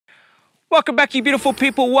Welcome back, you beautiful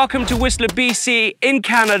people. Welcome to Whistler, BC in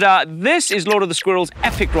Canada. This is Lord of the Squirrels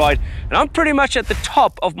epic ride, and I'm pretty much at the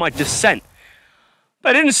top of my descent.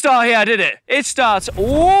 But it didn't start here, did it? It starts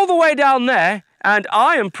all the way down there, and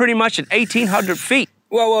I am pretty much at 1,800 feet.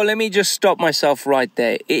 Well, let me just stop myself right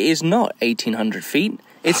there. It is not 1,800 feet.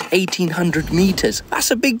 It's 1,800 meters. That's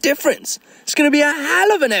a big difference. It's going to be a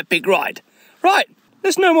hell of an epic ride. Right,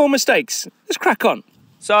 there's no more mistakes. Let's crack on.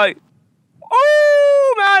 So,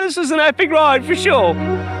 oh man, this is an epic ride for sure.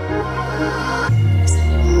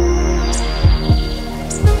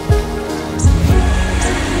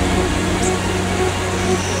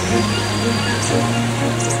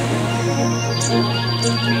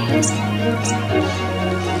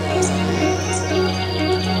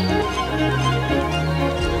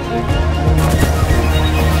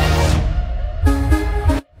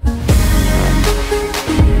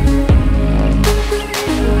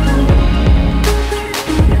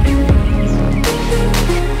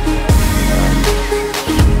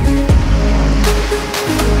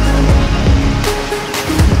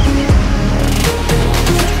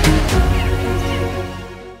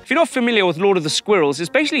 If you're not familiar with Lord of the Squirrels, it's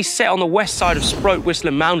basically set on the west side of Sproat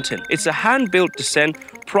Whistler Mountain. It's a hand-built descent,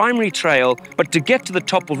 primary trail, but to get to the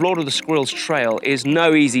top of Lord of the Squirrels trail is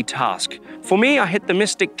no easy task. For me, I hit the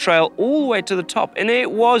Mystic Trail all the way to the top, and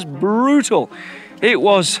it was brutal. It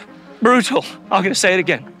was brutal. I'm gonna say it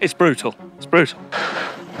again. It's brutal. It's brutal.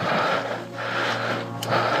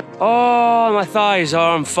 Oh, my thighs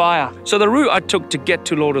are on fire. So the route I took to get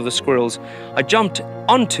to Lord of the Squirrels, I jumped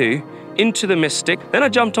into the Mystic, then I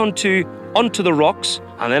jumped onto the rocks,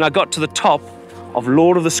 and then I got to the top of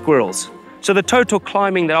Lord of the Squirrels. So the total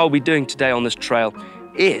climbing that I'll be doing today on this trail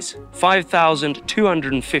is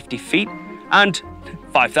 5,250 feet and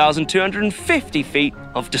 5,250 feet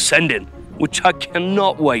of descending, which I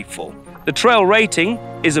cannot wait for. The trail rating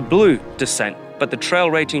is a blue descent, but the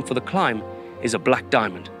trail rating for the climb is a black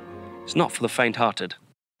diamond. It's not for the faint-hearted.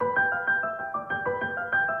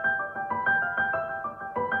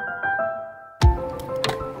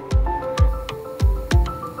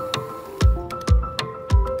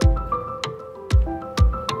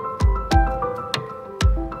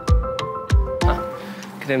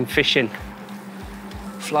 Look at them fishing,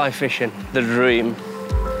 fly fishing, the dream.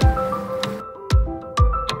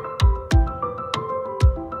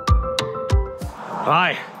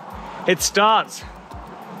 Right, it starts.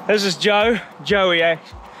 This is Joey,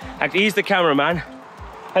 actually he's the cameraman.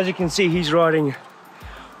 As you can see, he's riding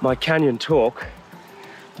my Canyon Talk.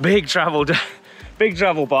 Big travel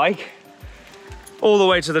bike, all the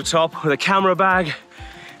way to the top with a camera bag,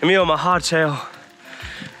 and me on my hardtail.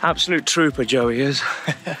 Absolute trooper, Joey is.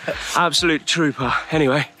 Absolute trooper.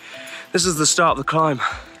 Anyway, this is the start of the climb.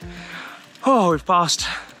 Oh, we've passed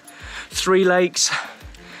 3 lakes.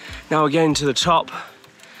 Now we're getting to the top.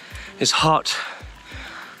 It's hot.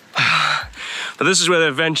 But this is where the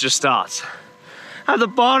adventure starts. At the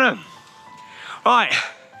bottom. Right,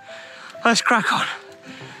 let's crack on.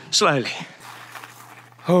 Slowly.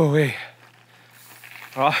 Oh, wee.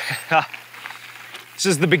 Right. This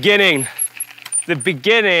is the beginning. The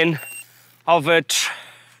beginning of a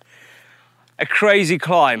crazy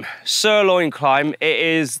climb, sirloin climb.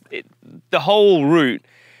 The whole route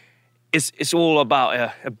it's all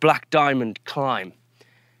about a black diamond climb,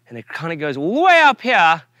 and it kind of goes all the way up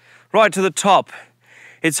here, right to the top.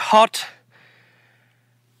 It's hot,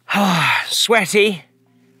 sweaty,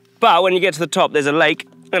 but when you get to the top, there's a lake.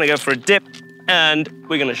 I'm gonna go for a dip, and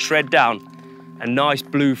we're gonna shred down a nice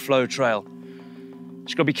blue flow trail.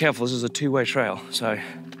 Just gotta be careful, this is a 2-way trail, so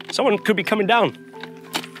someone could be coming down.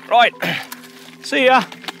 Right, see ya.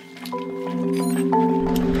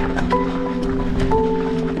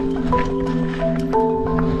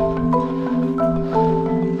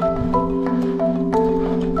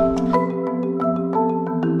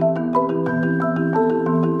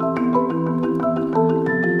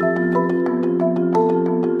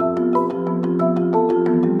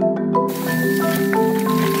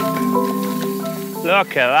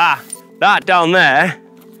 Look at that. That down there,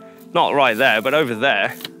 not right there, but over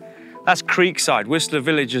there, that's Creekside. Whistler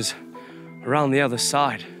Village is around the other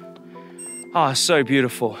side. Ah, it's so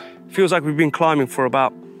beautiful. Feels like we've been climbing for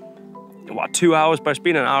about, what, 2 hours, but it's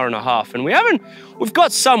been an hour and a half. And we've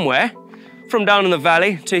got somewhere from down in the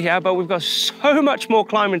valley to here, but we've got so much more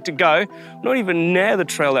climbing to go. Not even near the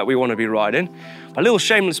trail that we want to be riding. A little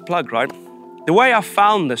shameless plug, right? The way I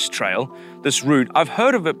found this trail, this route, I've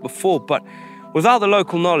heard of it before, but without the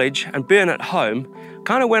local knowledge and being at home,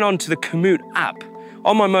 kind of went onto the Komoot app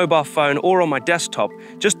on my mobile phone or on my desktop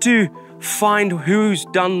just to find who's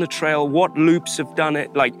done the trail, what loops have done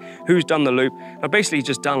it, like who's done the loop. I basically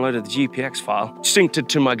just downloaded the GPX file, synced it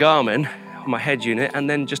to my Garmin, my head unit, and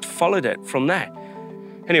then just followed it from there.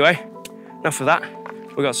 Anyway, enough of that.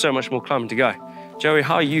 We've got so much more climbing to go. Joey,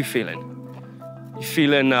 how are you feeling? You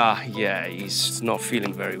feeling, yeah, he's not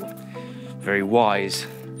feeling very wise.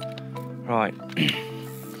 Right,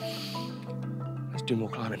 let's do more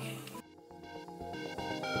climbing.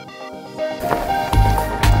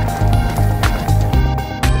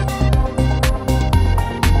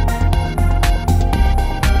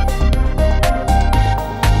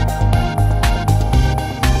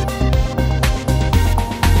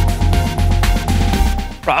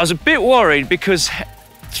 Right, I was a bit worried because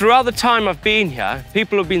throughout the time I've been here,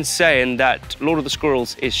 people have been saying that Lord of the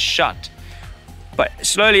Squirrels is shut. But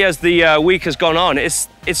slowly as the week has gone on, it's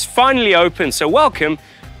finally open. So welcome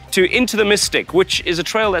to Into the Mystic, which is a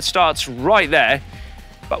trail that starts right there,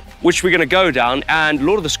 but which we're gonna go down, and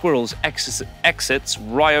Lord of the Squirrels exits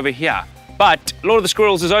right over here. But Lord of the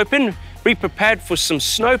Squirrels is open. Be prepared for some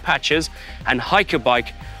snow patches and hiker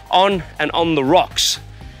bike on the rocks.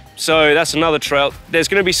 So that's another trail. There's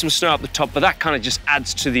gonna be some snow up the top, but that kind of just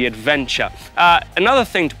adds to the adventure. Another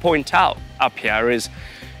thing to point out up here is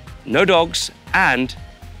no dogs and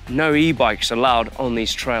no e-bikes allowed on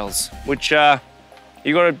these trails, which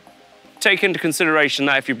you gotta take into consideration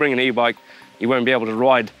that if you bring an e-bike, you won't be able to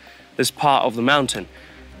ride this part of the mountain.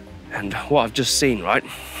 And what I've just seen, right,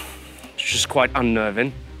 it's just quite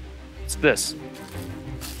unnerving. It's this.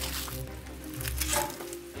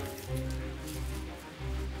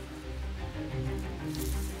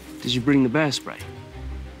 Did you bring the bear spray?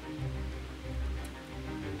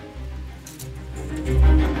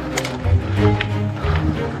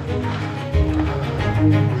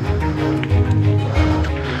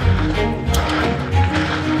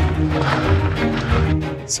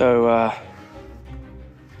 So,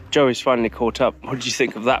 Joey's finally caught up. What did you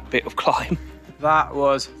think of that bit of climb? That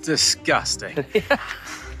was disgusting.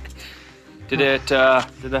 Did it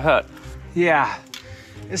hurt? Yeah.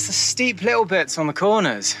 It's the steep little bits on the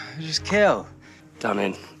corners. They just kill. Done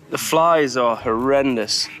in. The flies are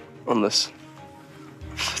horrendous on this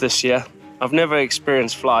year. I've never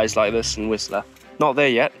experienced flies like this in Whistler. Not there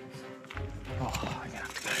yet. Oh, I'm gonna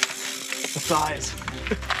have to go. The flies.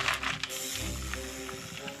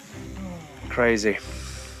 Crazy.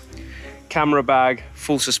 Camera bag,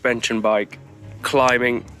 full suspension bike,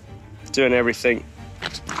 climbing, doing everything.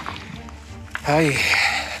 Hey.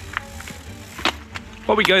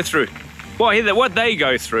 What we go through, what they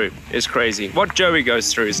go through is crazy. What Joey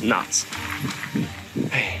goes through is nuts.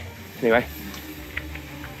 Anyway,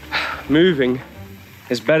 moving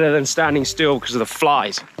is better than standing still because of the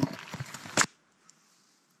flies.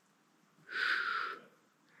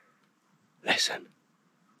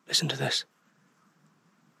 Listen to this.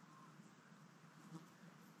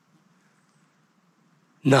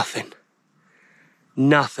 Nothing.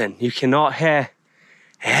 You cannot hear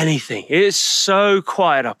anything. It is so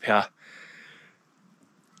quiet up here.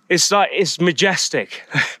 It's majestic.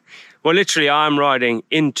 Well, literally, I'm riding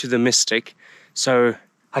into the Mystic. So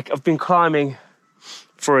I've been climbing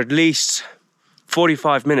for at least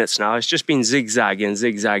 45 minutes now. It's just been zigzagging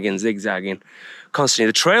constantly.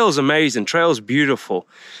 The trail's amazing. Trail's beautiful.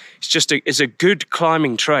 It's a good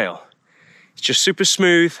climbing trail. It's just super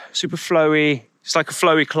smooth, super flowy. It's like a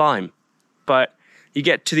flowy climb, but you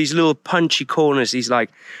get to these little punchy corners, these like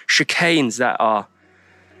chicanes that are,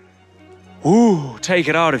 ooh, take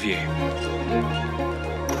it out of you.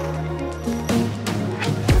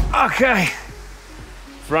 Okay,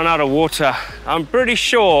 run out of water. I'm pretty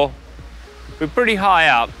sure we're pretty high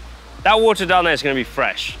up. That water down there is gonna be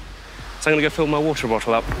fresh. So I'm gonna go fill my water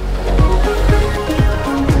bottle up.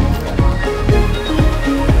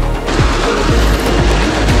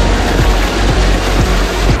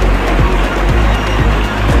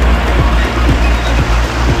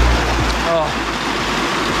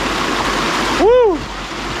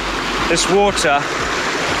 This water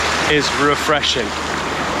is refreshing.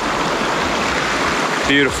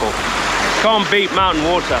 Beautiful. Can't beat mountain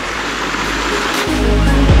water.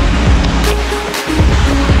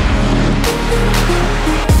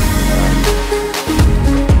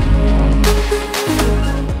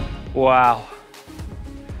 Wow.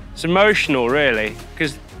 It's emotional, really,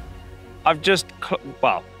 because I've just,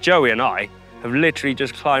 well, Joey and I have literally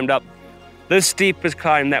just climbed up the steepest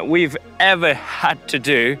climb that we've ever had to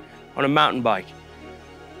do on a mountain bike.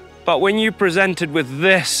 But when you presented with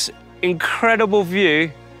this incredible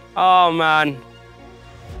view, oh man,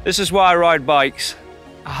 this is why I ride bikes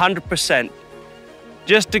 100%,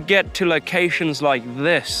 just to get to locations like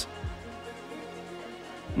this.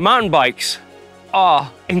 mountain bikes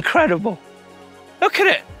are incredible. Look at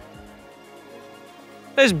it.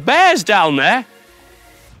 There's bears down there.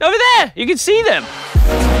 Over there, you can see them.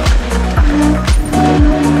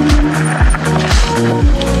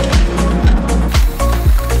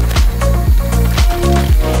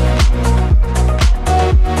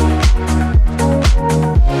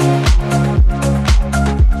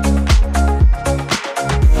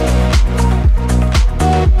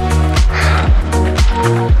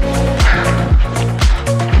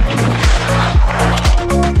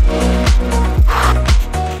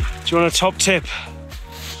 Do you want a top tip?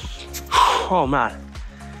 Oh man,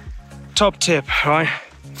 top tip, right?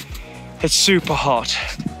 It's super hot.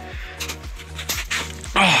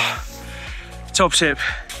 Oh, top tip.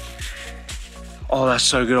 Oh, that's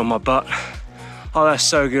so good on my butt. Oh, that's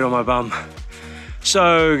so good on my bum.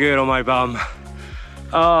 So good on my bum.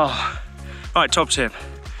 Oh, right, top tip.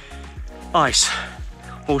 Ice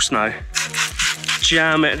or snow.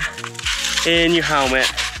 Jam it in your helmet.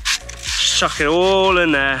 Chuck it all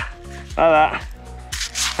in there. Like that,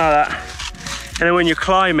 like that. And then when you're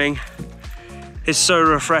climbing, it's so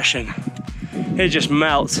refreshing. It just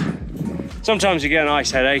melts. Sometimes you get an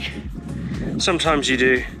ice headache. Sometimes you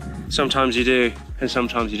do, sometimes you do, and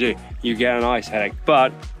sometimes you do. You get an ice headache,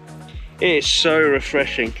 but it's so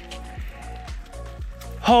refreshing.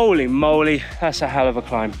 Holy moly, that's a hell of a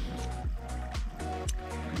climb.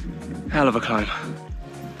 Hell of a climb.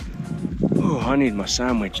 Oh, I need my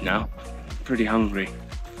sandwich now. Pretty hungry.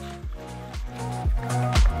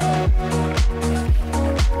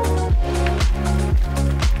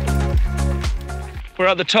 We're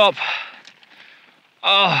at the top.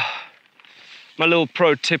 Oh, my little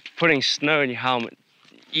pro tip, putting snow in your helmet.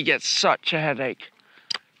 You get such a headache.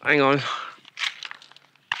 Hang on.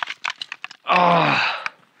 Oh,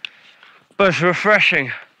 but it's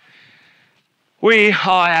refreshing. We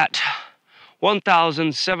are at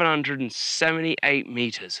 1,778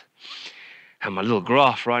 meters. And my little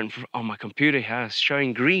graph right on my computer here is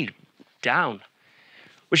showing green down,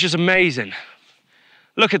 which is amazing.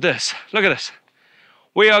 Look at this, look at this.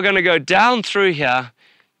 We are gonna go down through here,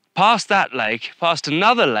 past that lake, past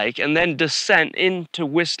another lake, and then descend into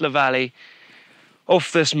Whistler Valley,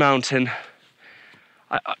 off this mountain.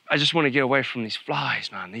 I just wanna get away from these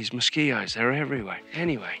flies, man, these mosquitoes, they're everywhere.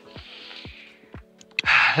 Anyway,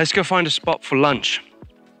 let's go find a spot for lunch.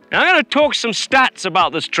 Now I'm gonna talk some stats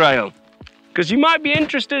about this trail, because you might be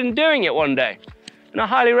interested in doing it one day, and I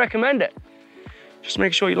highly recommend it. Just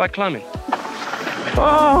make sure you like climbing.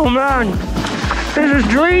 Oh man, this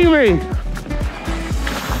is dreamy.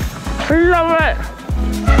 I love it.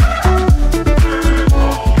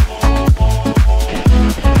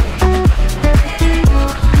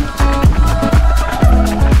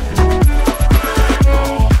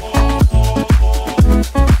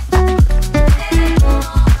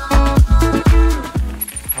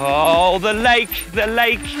 Oh, the lake, the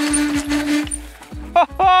lake.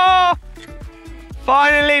 Oh,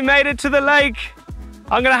 finally made it to the lake.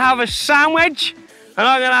 I'm gonna have a sandwich and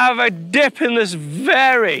I'm gonna have a dip in this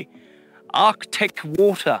very Arctic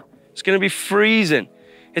water. It's gonna be freezing.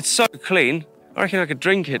 It's so clean. I reckon I could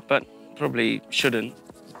drink it, but probably shouldn't.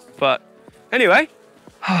 But anyway,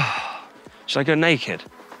 should I go naked?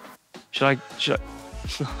 Should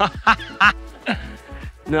I?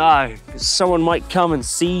 No, someone might come and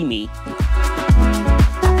see me.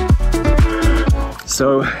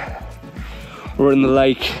 So, we're in the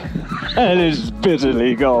lake, and it's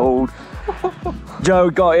bitterly cold. Joe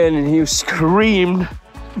got in and he screamed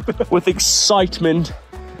with excitement,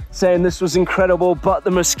 saying this was incredible, but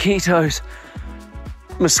the mosquitoes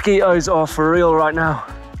are for real right now.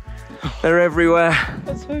 They're everywhere.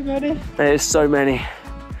 There's so many. There's so many.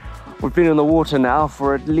 We've been in the water now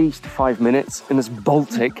for at least 5 minutes in this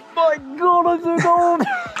Baltic. My God, I'm so cold.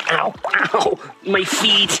 Ow, ow, my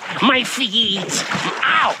feet,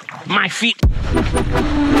 ow, my feet.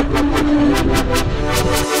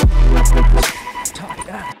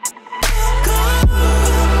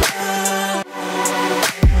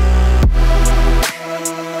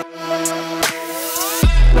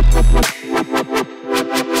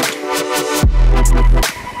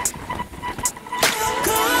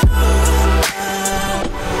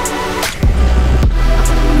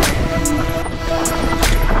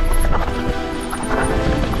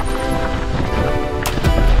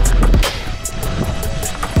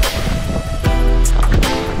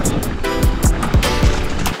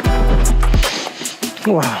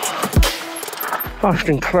 Wow, that's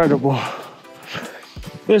incredible.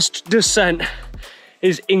 This descent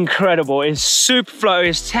is incredible. It's super flow,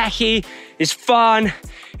 it's tacky, it's fun.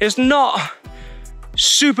 It's not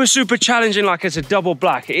super, super challenging, like it's a double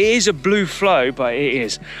black. It is a blue flow, but it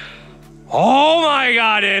is. Oh my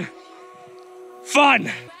God, dude.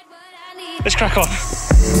 Fun. Let's crack on.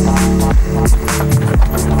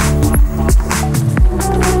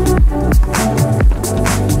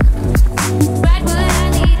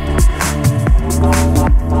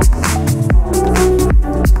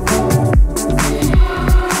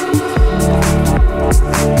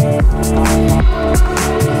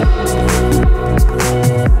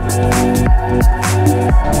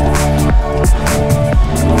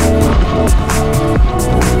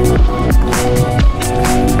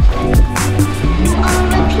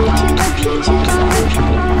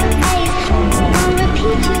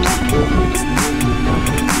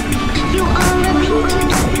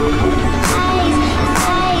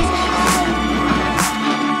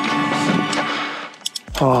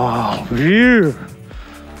 Oh, view.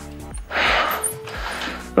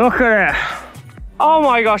 Look at it. Oh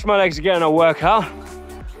my gosh, my legs are getting a workout.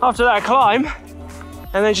 After that climb,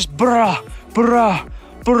 and then just brah, brah,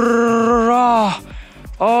 brah.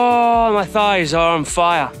 Oh, my thighs are on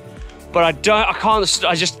fire. But I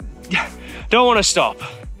just don't want to stop.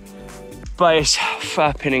 But it's a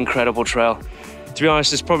flipping incredible trail. To be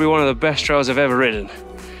honest, it's probably one of the best trails I've ever ridden.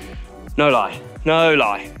 No lie, no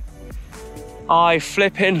lie. I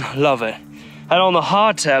flipping love it. And on the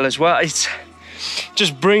hardtail as well, it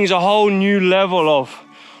just brings a whole new level of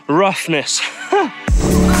roughness.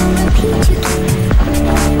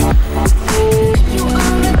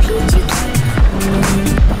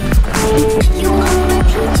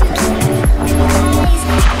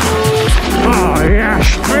 Oh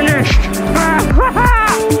yes, finished!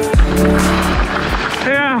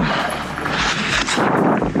 Yeah.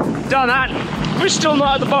 Done that. We're still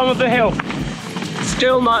not at the bottom of the hill.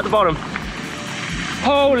 Still not at the bottom.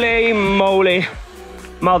 Holy moly,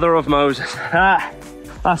 mother of Moses.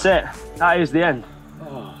 That's it. That is the end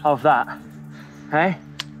of that. Hey?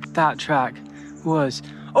 That track was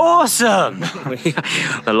awesome.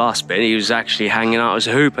 The last bit, he was actually hanging out his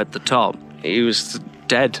hoop at the top. He was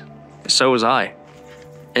dead. So was I.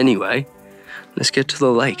 Anyway, let's get to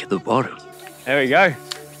the lake at the bottom. There we go.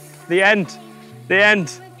 The end. The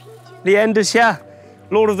end. The end is here.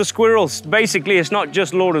 Lord of the Squirrels. Basically, it's not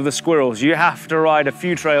just Lord of the Squirrels. You have to ride a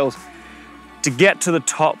few trails to get to the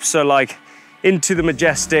top. So like into the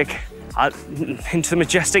Majestic,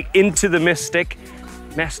 into the Mystic.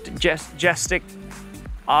 Majestic.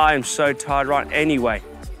 I'm so tired, right? Anyway,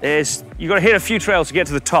 you got to hit a few trails to get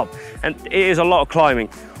to the top. And it is a lot of climbing.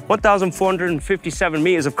 1,457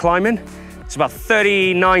 meters of climbing. It's about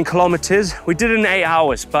 39 kilometers. We did it in 8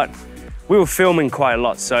 hours, but we were filming quite a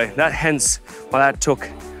lot, so hence why that took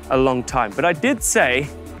a long time. But I did say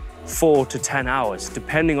 4 to 10 hours,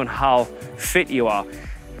 depending on how fit you are.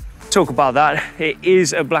 Talk about that. It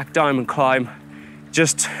is a black diamond climb.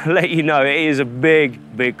 Just to let you know, it is a big,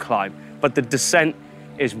 big climb, but the descent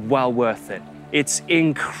is well worth it. It's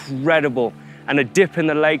incredible, and a dip in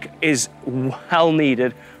the lake is well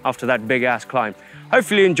needed after that big ass climb.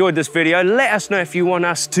 Hopefully you enjoyed this video. Let us know if you want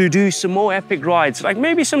us to do some more epic rides, like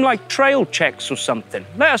maybe some like trail checks or something.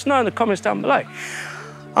 Let us know in the comments down below.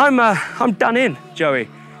 I'm done in, Joey.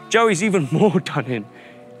 Joey's even more done in.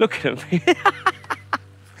 Look at him.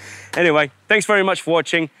 Anyway, thanks very much for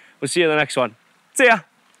watching. We'll see you in the next one. See ya.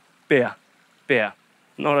 Beer. Beer.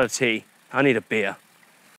 Not a tea. I need a beer.